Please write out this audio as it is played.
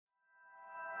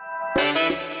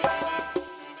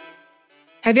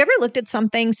Have you ever looked at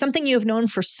something you have known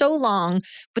for so long,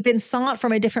 but then saw it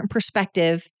from a different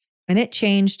perspective and it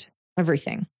changed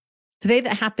everything? Today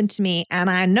that happened to me, and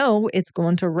I know it's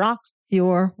going to rock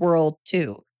your world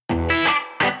too.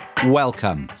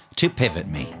 Welcome to Pivot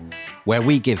Me, where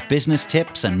we give business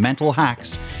tips and mental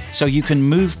hacks so you can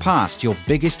move past your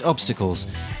biggest obstacles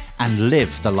and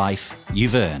live the life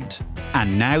you've earned.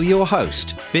 And now your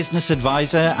host, business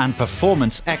advisor and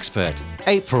performance expert,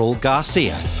 April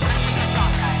Garcia.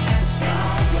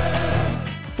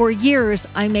 For years,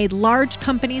 I made large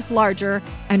companies larger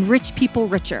and rich people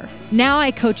richer. Now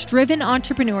I coach driven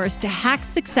entrepreneurs to hack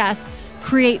success,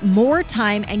 create more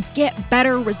time, and get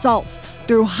better results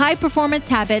through high performance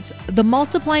habits, the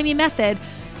Multiply Me method,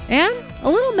 and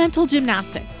a little mental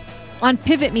gymnastics. On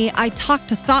Pivot Me, I talk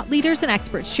to thought leaders and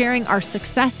experts sharing our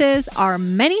successes, our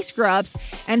many screw-ups,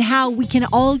 and how we can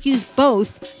all use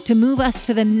both to move us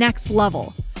to the next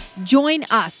level. Join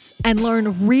us and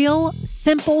learn real,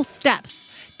 simple steps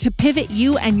to pivot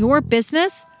you and your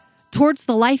business towards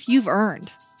the life you've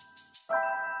earned.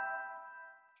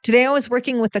 Today, I was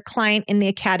working with a client in the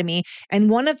academy,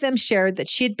 and one of them shared that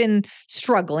she had been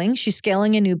struggling. She's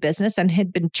scaling a new business and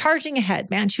had been charging ahead.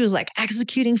 Man, she was like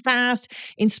executing fast,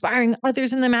 inspiring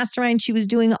others in the mastermind. She was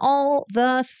doing all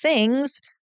the things.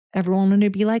 Everyone wanted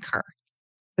to be like her.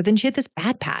 But then she had this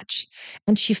bad patch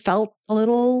and she felt a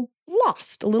little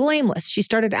lost, a little aimless. She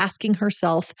started asking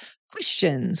herself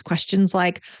questions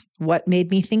like, what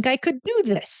made me think I could do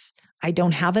this? I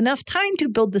don't have enough time to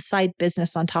build the side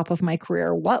business on top of my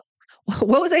career. What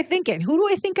was I thinking? Who do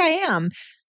I think I am?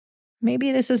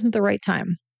 Maybe this isn't the right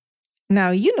time.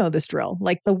 Now, you know this drill.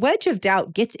 Like the wedge of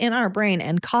doubt gets in our brain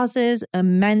and causes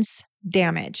immense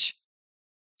damage.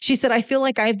 She said, I feel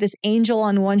like I have this angel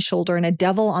on one shoulder and a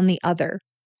devil on the other.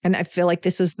 And I feel like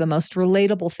this is the most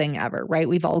relatable thing ever, right?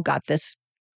 We've all got this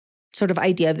sort of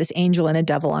idea of this angel and a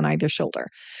devil on either shoulder.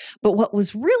 But what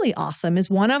was really awesome is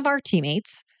one of our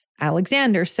teammates,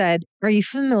 Alexander, said, are you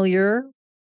familiar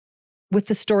with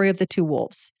the story of the two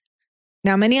wolves?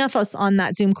 Now, many of us on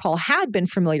that Zoom call had been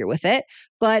familiar with it,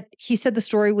 but he said the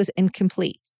story was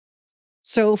incomplete.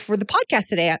 So for the podcast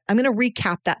today, I'm going to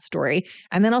recap that story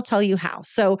and then I'll tell you how.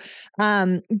 So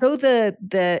though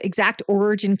the exact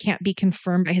origin can't be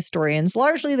confirmed by historians,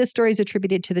 largely the story is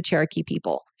attributed to the Cherokee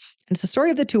people. And it's the story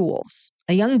of the two wolves.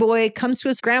 A young boy comes to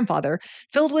his grandfather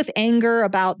filled with anger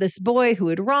about this boy who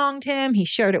had wronged him. He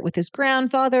shared it with his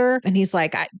grandfather and he's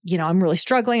like, I'm really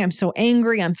struggling. I'm so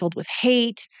angry. I'm filled with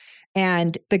hate.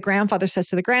 And the grandfather says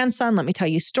to the grandson, let me tell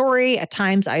you a story. At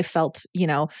times I felt,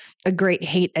 a great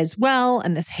hate as well.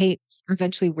 And this hate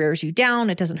eventually wears you down.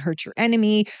 It doesn't hurt your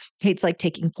enemy. Hate's like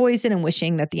taking poison and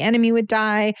wishing that the enemy would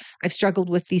die. I've struggled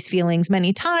with these feelings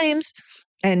many times.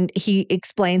 And he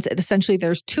explains that essentially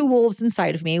there's two wolves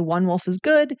inside of me. One wolf is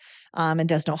good and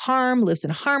does no harm, lives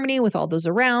in harmony with all those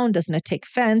around, doesn't take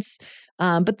offense.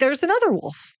 But there's another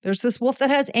wolf. There's this wolf that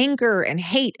has anger and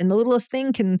hate, and the littlest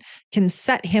thing can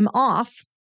set him off.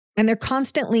 And they're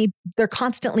constantly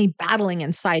battling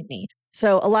inside me.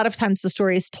 So a lot of times the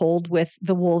story is told with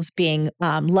the wolves being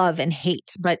love and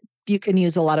hate, but you can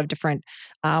use a lot of different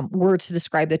words to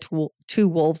describe the two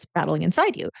wolves battling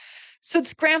inside you. So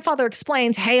this grandfather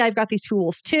explains, hey, I've got these two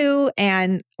wolves too.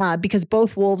 And because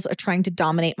both wolves are trying to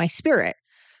dominate my spirit.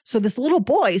 So this little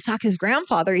boy is talking to his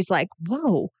grandfather. He's like,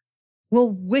 whoa,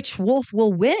 well, which wolf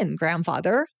will win,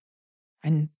 grandfather?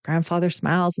 And grandfather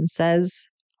smiles and says,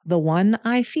 the one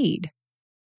I feed.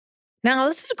 Now,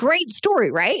 this is a great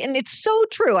story, right? And it's so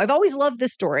true. I've always loved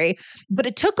this story, but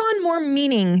it took on more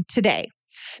meaning today.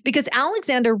 Because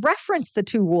Alexander referenced the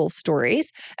two wolf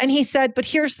stories and he said, but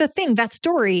here's the thing, that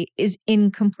story is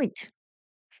incomplete.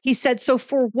 He said, so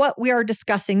for what we are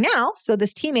discussing now, so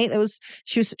this teammate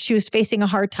she was facing a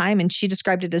hard time and she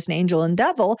described it as an angel and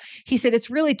devil. He said, it's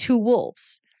really two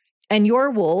wolves and your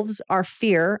wolves are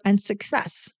fear and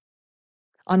success.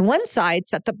 On one side,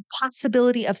 set the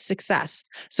possibility of success.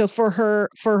 So for her,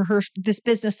 this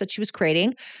business that she was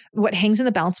creating, what hangs in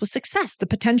the balance was success, the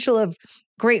potential of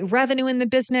great revenue in the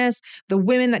business, the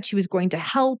women that she was going to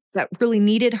help that really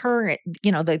needed her,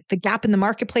 the gap in the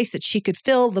marketplace that she could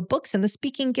fill, the books and the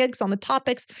speaking gigs on the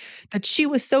topics that she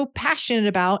was so passionate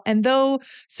about. And though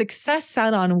success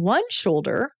sat on one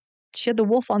shoulder, she had the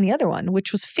wolf on the other one,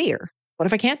 which was fear. What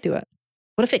if I can't do it?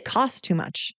 What if it costs too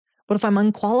much? What if I'm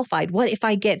unqualified? What if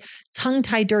I get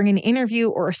tongue-tied during an interview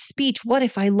or a speech? What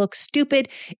if I look stupid?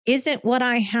 Isn't what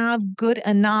I have good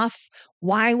enough?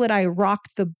 Why would I rock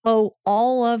the boat?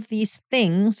 All of these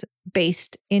things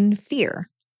based in fear.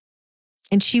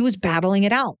 And she was battling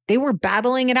it out. They were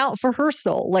battling it out for her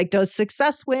soul. Like, does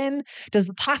success win? Does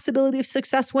the possibility of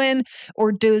success win?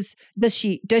 Or does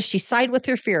she side with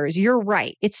her fears? You're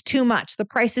right. It's too much. The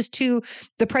price is too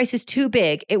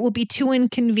big. It will be too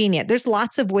inconvenient. There's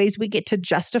lots of ways we get to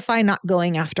justify not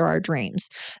going after our dreams.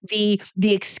 The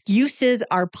excuses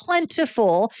are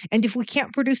plentiful. And if we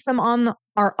can't produce them on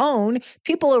our own,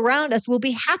 people around us will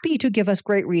be happy to give us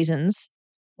great reasons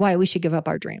why we should give up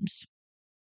our dreams.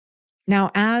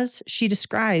 Now, as she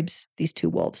describes these two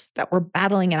wolves that were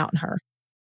battling it out in her,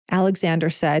 Alexander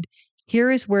said,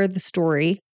 here is where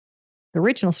the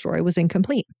original story was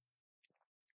incomplete.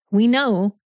 We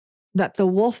know that the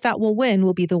wolf that will win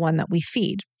will be the one that we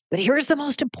feed. But here's the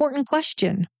most important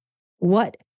question.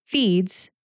 What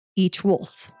feeds each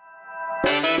wolf?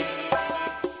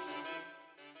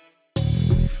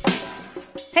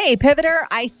 Hey, Pivoter,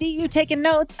 I see you taking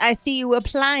notes. I see you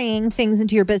applying things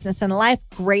into your business and life.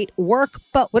 Great work.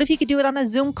 But what if you could do it on a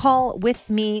Zoom call with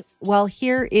me? Well,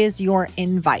 here is your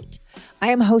invite. I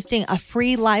am hosting a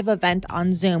free live event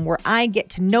on Zoom where I get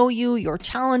to know you, your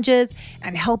challenges,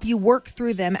 and help you work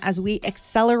through them as we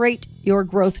accelerate your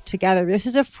growth together. This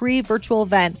is a free virtual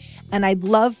event, and I'd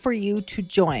love for you to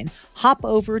join. Hop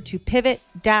over to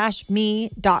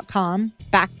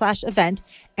pivot-me.com/event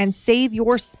and save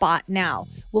your spot now.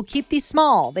 We'll keep these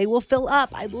small. They will fill up.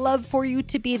 I'd love for you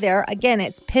to be there. Again,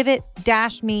 it's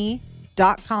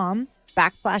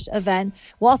pivot-me.com/event.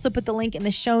 We'll also put the link in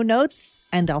the show notes,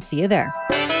 and I'll see you there.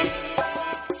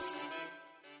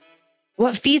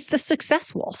 What feeds the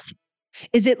success wolf?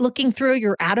 Is it looking through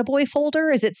your Attaboy folder?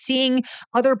 Is it seeing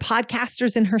other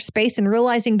podcasters in her space and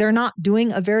realizing they're not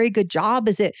doing a very good job?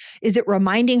 Is it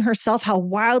reminding herself how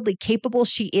wildly capable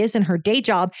she is in her day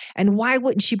job? And why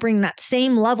wouldn't she bring that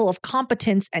same level of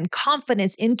competence and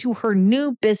confidence into her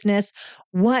new business?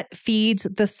 What feeds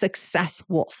the success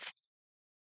wolf?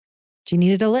 She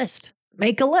needed a list.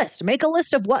 Make a list. Make a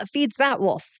list of what feeds that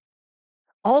wolf.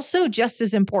 Also, just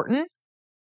as important,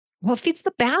 what feeds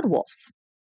the bad wolf?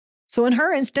 So in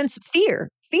her instance,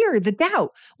 fear, the doubt.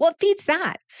 What feeds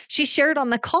that? She shared on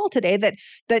the call today that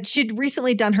she'd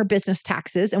recently done her business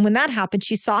taxes. And when that happened,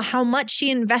 she saw how much she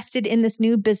invested in this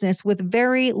new business with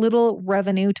very little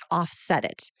revenue to offset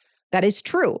it. That is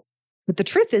true. But the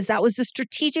truth is that was the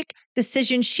strategic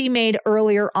decision she made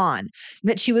earlier on,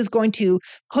 that she was going to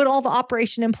put all the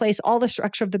operation in place, all the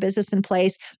structure of the business in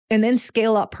place, and then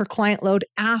scale up her client load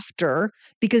after,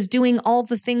 because doing all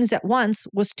the things at once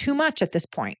was too much at this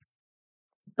point.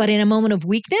 But in a moment of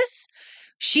weakness,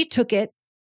 she took it,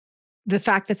 the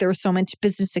fact that there was so much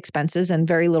business expenses and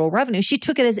very little revenue, she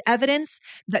took it as evidence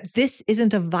that this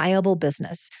isn't a viable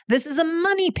business. This is a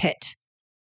money pit.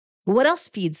 But what else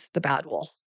feeds the bad wolf?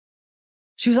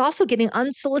 She was also getting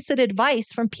unsolicited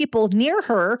advice from people near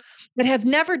her that have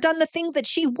never done the thing that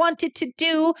she wanted to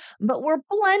do, but were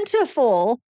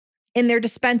plentiful in their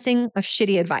dispensing of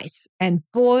shitty advice. And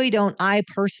boy, don't I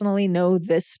personally know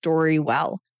this story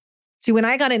well. See, when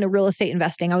I got into real estate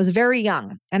investing, I was very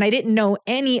young and I didn't know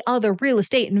any other real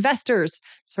estate investors,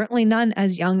 certainly none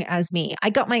as young as me. I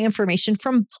got my information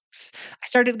from books. I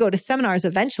started to go to seminars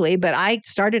eventually, but I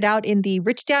started out in the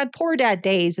Rich Dad, Poor Dad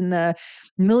days in the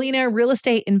Millionaire Real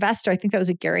Estate Investor. I think that was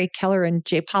a Gary Keller and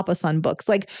Jay Papasan books.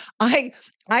 Like I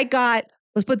got,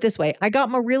 let's put it this way, I got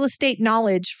my real estate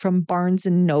knowledge from Barnes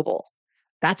and Noble.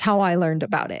 That's how I learned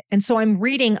about it. And so I'm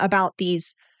reading about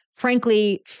these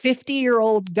frankly,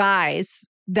 50-year-old guys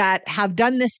that have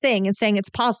done this thing and saying it's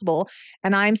possible.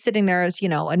 And I'm sitting there as, a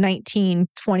 19,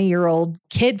 20-year-old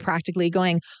kid practically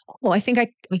going, oh, I think I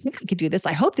could do this.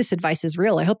 I hope this advice is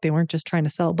real. I hope they weren't just trying to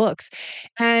sell books.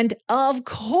 And of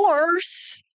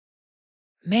course,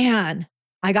 man,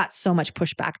 I got so much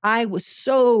pushback. I was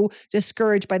so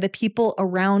discouraged by the people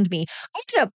around me. I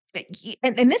ended up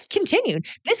and this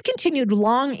continued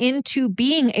long into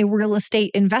being a real estate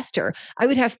investor. I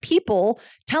would have people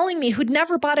telling me who'd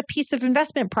never bought a piece of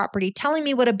investment property, telling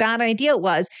me what a bad idea it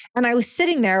was. And I was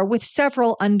sitting there with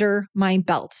several under my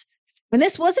belt. And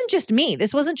this wasn't just me.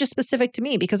 This wasn't just specific to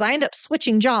me, because I ended up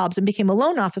switching jobs and became a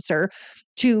loan officer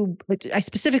I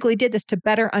specifically did this to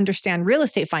better understand real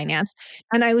estate finance.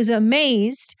 And I was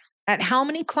amazed at how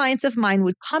many clients of mine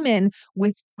would come in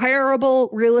with terrible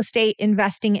real estate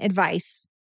investing advice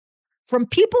from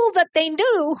people that they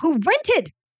knew who rented.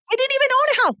 They didn't even own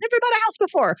a house, never bought a house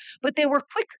before, but they were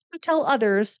quick to tell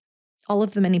others all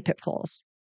of the many pitfalls.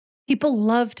 People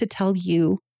love to tell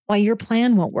you why your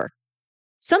plan won't work.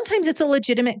 Sometimes it's a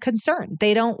legitimate concern.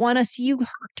 They don't want to see you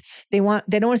hurt. They don't want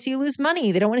to see you lose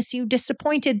money. They don't want to see you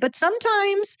disappointed. But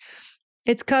sometimes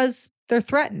it's because they're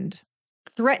threatened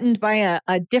by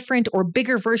a different or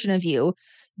bigger version of you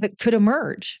that could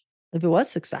emerge. if it was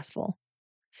successful.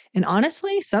 And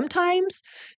honestly, sometimes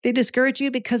they discourage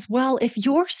you because, well, if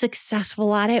you're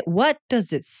successful at it, what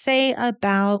does it say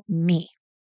about me?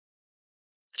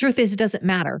 Truth is, it doesn't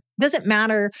matter. It doesn't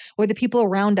matter whether people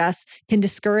around us can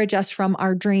discourage us from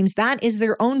our dreams. That is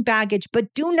their own baggage,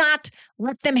 but do not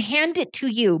let them hand it to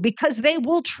you because they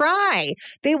will try.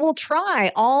 They will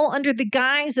try all under the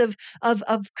guise of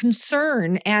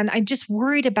concern. And I'm just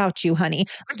worried about you, honey.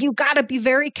 You got to be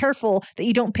very careful that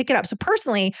you don't pick it up. So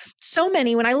personally,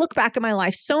 when I look back at my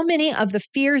life, so many of the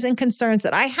fears and concerns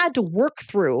that I had to work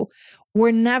through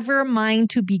were never mine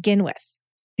to begin with.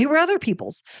 They were other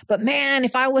people's. But man,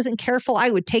 if I wasn't careful,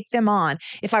 I would take them on.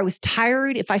 If I was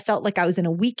tired, if I felt like I was in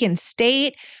a weakened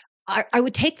state, I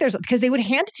would take theirs because they would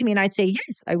hand it to me and I'd say,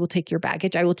 yes, I will take your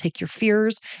baggage. I will take your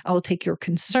fears. I will take your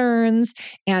concerns.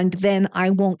 And then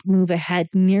I won't move ahead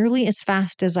nearly as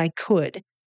fast as I could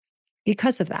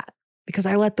because of that, because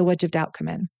I let the wedge of doubt come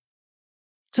in.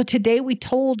 So today we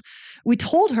told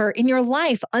her, in your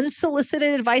life,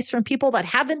 unsolicited advice from people that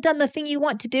haven't done the thing you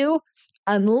want to do,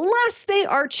 unless they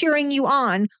are cheering you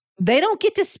on, they don't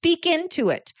get to speak into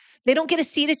it. They don't get a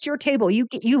seat at your table. You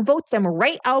vote them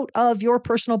right out of your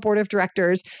personal board of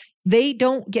directors. They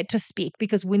don't get to speak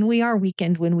because when we are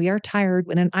weakened, when we are tired,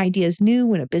 when an idea is new,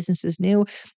 when a business is new,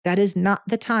 that is not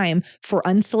the time for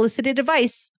unsolicited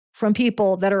advice from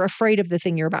people that are afraid of the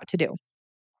thing you're about to do.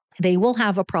 They will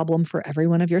have a problem for every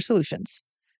one of your solutions.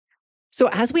 So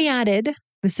as we added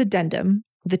this addendum,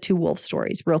 the two wolf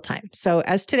stories, real time. So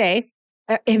as today,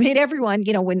 it made everyone,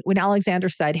 when Alexander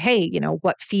said, hey,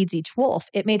 what feeds each wolf?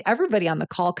 It made everybody on the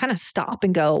call kind of stop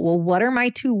and go, well, what are my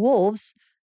two wolves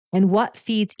and what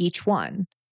feeds each one?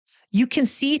 You can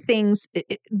see things,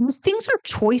 these things are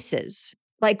choices.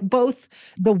 Like both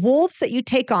the wolves that you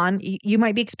take on, you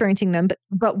might be experiencing them,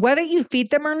 but whether you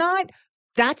feed them or not,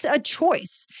 that's a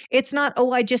choice. It's not,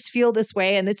 oh, I just feel this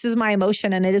way and this is my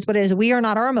emotion and it is what it is. We are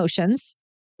not our emotions.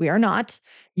 We are not.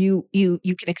 You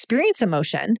can experience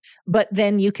emotion, but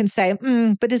then you can say,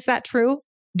 but is that true?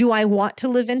 Do I want to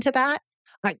live into that?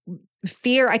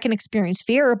 Fear, I can experience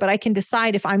fear, but I can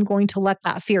decide if I'm going to let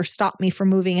that fear stop me from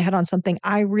moving ahead on something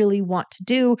I really want to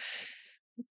do.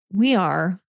 We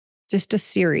are just a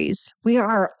series. We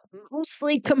are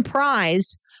mostly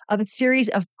comprised of a series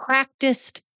of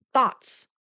practiced thoughts.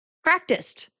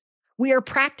 Practiced. We are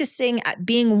practicing at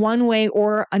being one way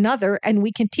or another, and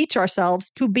we can teach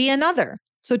ourselves to be another.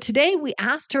 So today we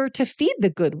asked her to feed the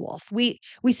good wolf. We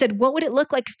said, what would it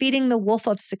look like feeding the wolf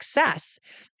of success?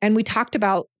 And we talked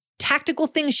about tactical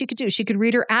things she could do. She could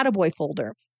read her attaboy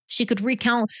folder. She could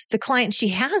recount the clients she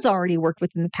has already worked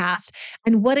with in the past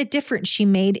and what a difference she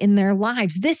made in their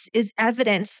lives. This is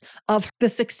evidence of the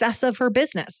success of her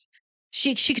business.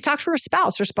 She could talk to her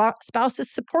spouse. Her spouse is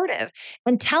supportive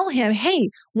and tell him, hey,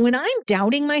 when I'm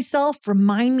doubting myself,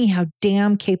 remind me how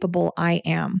damn capable I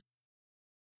am.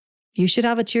 You should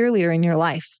have a cheerleader in your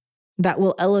life that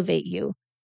will elevate you.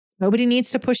 Nobody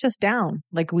needs to push us down.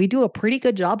 Like we do a pretty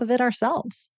good job of it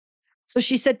ourselves. So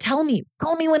she said, tell me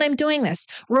when I'm doing this.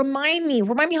 Remind me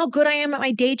how good I am at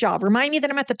my day job. Remind me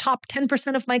that I'm at the top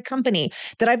 10% of my company,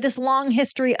 that I have this long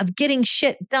history of getting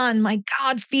shit done. My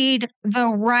God, feed the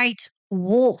right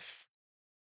wolf.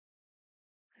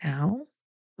 Now,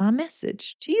 a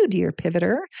message to you, dear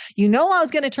pivoter. You know I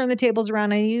was going to turn the tables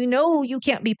around, and you know you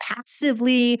can't be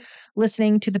passively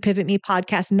listening to the Pivot Me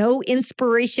podcast. No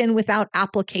inspiration without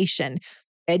application.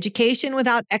 Education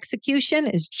without execution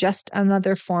is just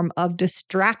another form of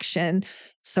distraction.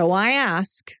 So I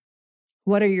ask,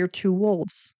 what are your two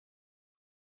wolves?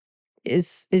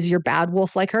 Is your bad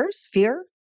wolf like hers? Fear?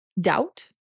 Doubt?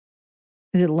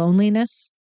 Is it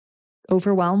loneliness?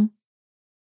 Overwhelm,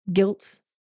 guilt,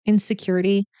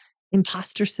 insecurity,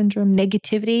 imposter syndrome,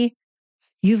 negativity?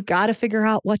 You've got to figure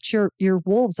out what your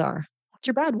wolves are. What's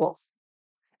your bad wolf?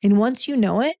 And once you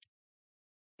know it,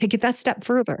 take it that step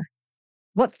further.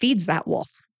 What feeds that wolf?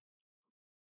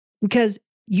 Because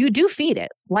you do feed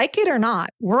it, like it or not.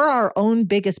 We're our own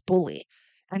biggest bully,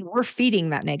 and we're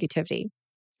feeding that negativity.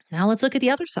 Now let's look at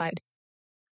the other side.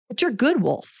 What's your good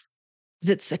wolf? Is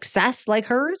it success like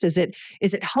hers? Is it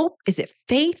hope? Is it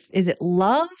faith? Is it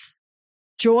love,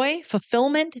 joy,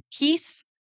 fulfillment, peace?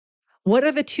 What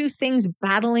are the two things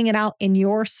battling it out in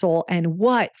your soul, and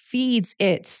what feeds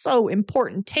it? So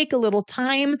important. Take a little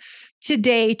time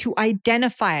today to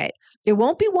identify it. It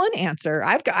won't be one answer.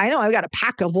 I know I've got a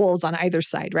pack of wolves on either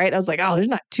side, right? I was like, oh, there's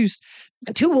not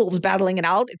two wolves battling it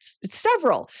out. It's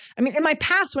several. I mean, in my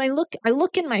past, when I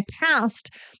look in my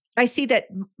past, I see that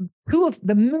two of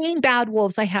the main bad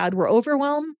wolves I had were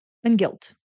overwhelm and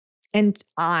guilt. And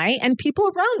I and people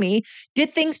around me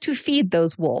did things to feed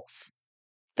those wolves.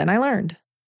 Then I learned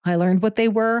I learned what they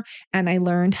were, and I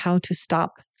learned how to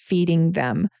stop feeding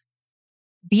them.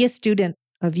 Be a student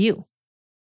of you.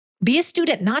 Be a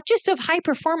student, not just of high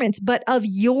performance, but of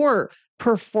your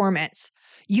performance.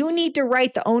 You need to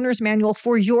write the owner's manual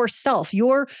for yourself.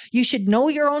 You should know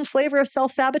your own flavor of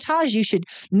self-sabotage. You should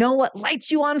know what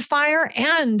lights you on fire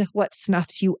and what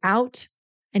snuffs you out.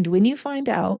 And when you find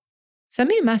out, send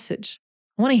me a message.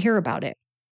 I want to hear about it.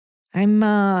 I'm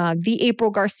the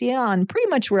April Garcia on pretty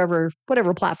much whatever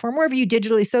platform, wherever you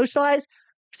digitally socialize.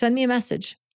 Send me a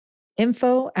message.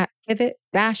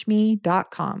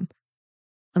 info@pivot-me.com.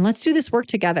 And let's do this work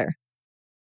together.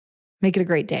 Make it a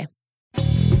great day.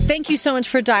 Thank you so much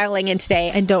for dialing in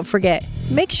today. And don't forget,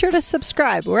 make sure to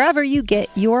subscribe wherever you get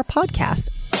your podcast.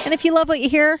 And if you love what you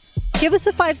hear, give us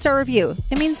a 5-star review.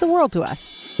 It means the world to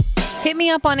us. Hit me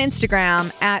up on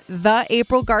Instagram at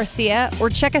 @theaprilgarcia or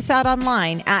check us out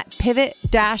online at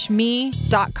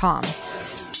pivot-me.com.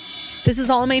 This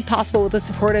is all made possible with the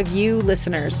support of you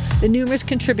listeners, the numerous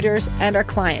contributors, and our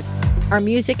clients. Our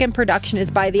music and production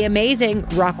is by the amazing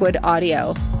Rockwood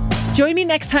Audio. Join me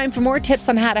next time for more tips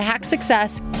on how to hack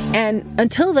success. And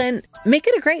until then, make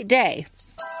it a great day.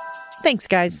 Thanks,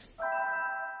 guys.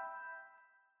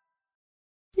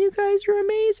 You guys are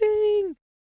amazing.